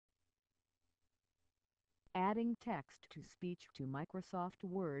Adding text-to-speech to Microsoft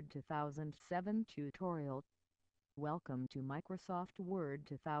Word 2007 tutorial. Welcome to Microsoft Word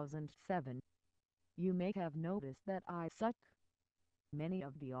 2007. You may have noticed that I suck. Many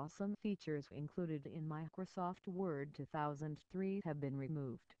of the awesome features included in Microsoft Word 2003 have been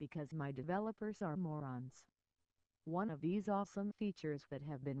removed because my developers are morons. One of these awesome features that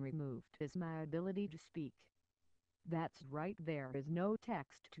have been removed is my ability to speak. That's right, there is no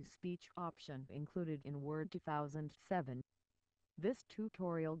text-to-speech option included in Word 2007. This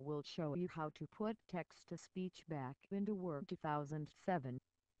tutorial will show you how to put text-to-speech back into Word 2007.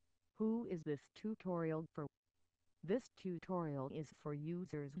 Who is this tutorial for? This tutorial is for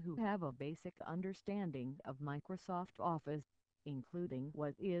users who have a basic understanding of Microsoft Office, including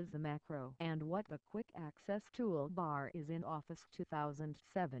what is a macro and what the Quick Access Toolbar is in Office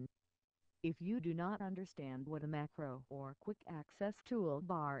 2007. If you do not understand what a macro or Quick Access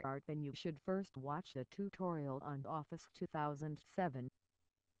Toolbar are, then you should first watch the tutorial on Office 2007.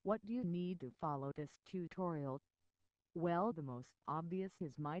 What do you need to follow this tutorial? Well, the most obvious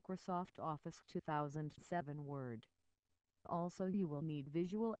is Microsoft Office 2007 Word. Also, you will need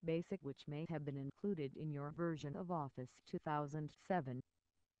Visual Basic, which may have been included in your version of Office 2007.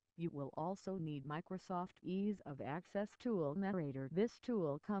 You will also need Microsoft Ease of Access Tool Narrator. This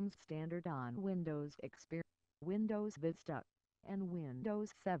tool comes standard on Windows XP, Windows Vista, and Windows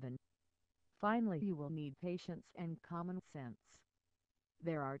 7. Finally, you will need patience and common sense.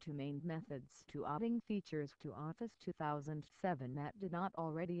 There are two main methods to adding features to Office 2007 that did not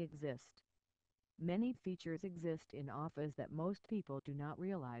already exist. Many features exist in Office that most people do not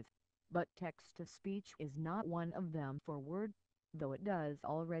realize, but text-to-speech is not one of them for Word, though it does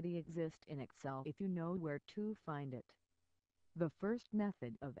already exist in Excel if you know where to find it. The first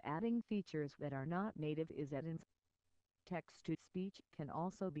method of adding features that are not native is add-ins. Text-to-speech can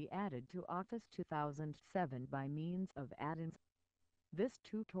also be added to Office 2007 by means of add-ins. This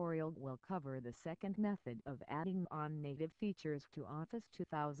tutorial will cover the second method of adding on native features to Office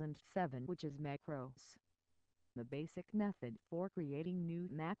 2007, which is macros. The basic method for creating new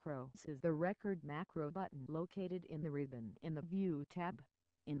macros is the Record Macro button located in the ribbon in the View tab,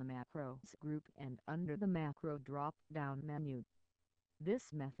 in the Macros group and under the Macro drop-down menu.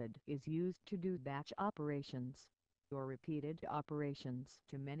 This method is used to do batch operations, or repeated operations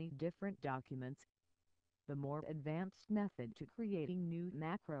to many different documents. The more advanced method to creating new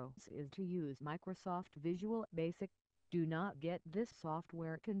macros is to use Microsoft Visual Basic. Do not get this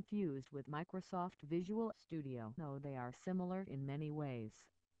software confused with Microsoft Visual Studio, though they are similar in many ways.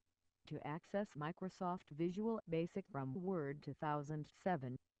 To access Microsoft Visual Basic from Word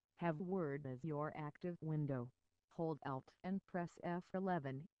 2007, have Word as your active window. Hold Alt and press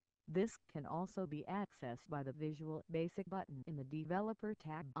F11. This can also be accessed by the Visual Basic button in the Developer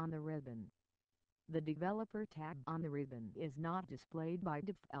tab on the ribbon. The Developer tab on the ribbon is not displayed by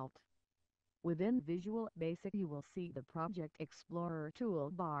default. Within Visual Basic you will see the Project Explorer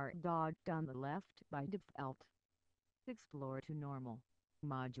toolbar docked on the left by default. Explore to Normal,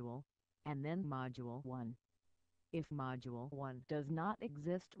 Module, and then Module 1. If Module 1 does not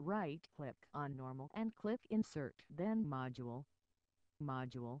exist, right-click on Normal and click Insert, then Module.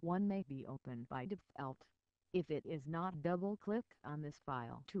 Module 1 may be opened by default. If it is not, double-click on this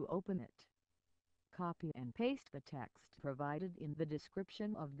file to open it. Copy and paste the text provided in the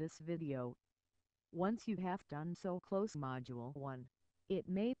description of this video. Once you have done so, close Module 1. It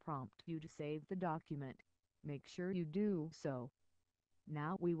may prompt you to save the document. Make sure you do so.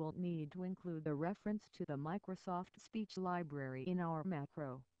 Now we will need to include the reference to the Microsoft Speech library in our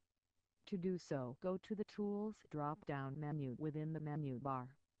macro. To do so, go to the Tools drop-down menu within the menu bar.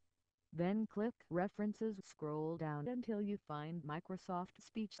 Then click References, scroll down until you find Microsoft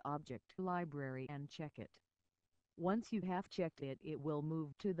Speech Object Library and check it. Once you have checked it, it will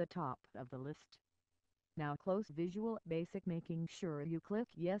move to the top of the list. Now close Visual Basic, making sure you click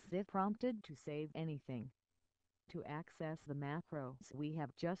Yes if prompted to save anything. To access the macros we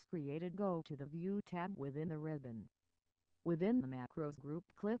have just created, go to the View tab within the ribbon. Within the Macros group,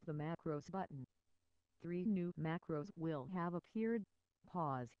 click the Macros button. 3 new macros will have appeared: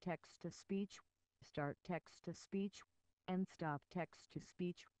 Pause Text-to-Speech, Start Text-to-Speech, and Stop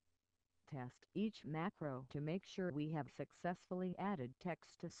Text-to-Speech. Test each macro to make sure we have successfully added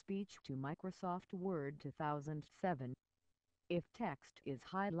text-to-speech to Microsoft Word 2007. If text is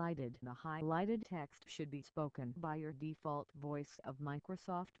highlighted, the highlighted text should be spoken by your default voice of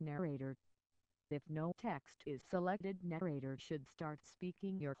Microsoft Narrator. If no text is selected, Narrator should start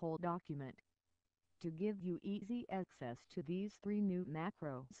speaking your whole document. To give you easy access to these 3 new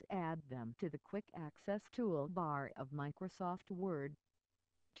macros, add them to the Quick Access Toolbar of Microsoft Word.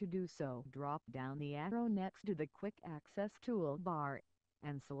 To do so, drop down the arrow next to the Quick Access toolbar,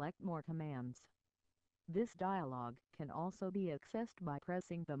 and select More Commands. This dialog can also be accessed by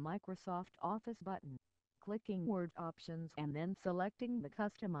pressing the Microsoft Office button, clicking Word Options and then selecting the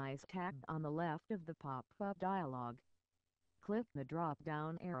Customize tab on the left of the pop-up dialog. Click the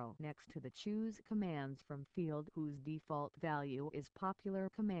drop-down arrow next to the Choose Commands from field whose default value is Popular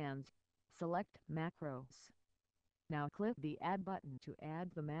Commands. Select Macros. Now click the Add button to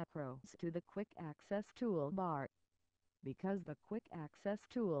add the macros to the Quick Access toolbar. Because the Quick Access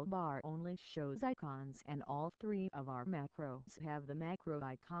toolbar only shows icons and all three of our macros have the macro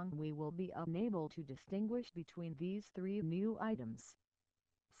icon, we will be unable to distinguish between these three new items.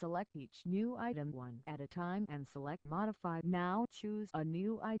 Select each new item one at a time and select Modify. Now choose a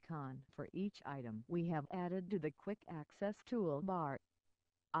new icon for each item we have added to the Quick Access toolbar.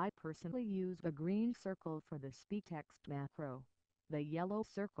 I personally use the green circle for the Speak Text macro, the yellow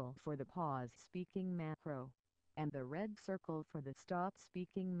circle for the Pause Speaking macro, and the red circle for the Stop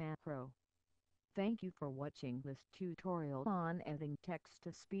Speaking macro. Thank you for watching this tutorial on adding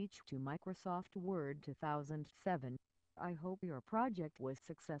text-to-speech to Microsoft Word 2007. I hope your project was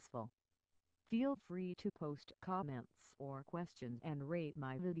successful. Feel free to post comments or questions and rate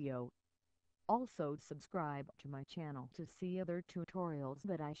my video. Also subscribe to my channel to see other tutorials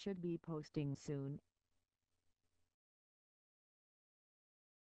that I should be posting soon.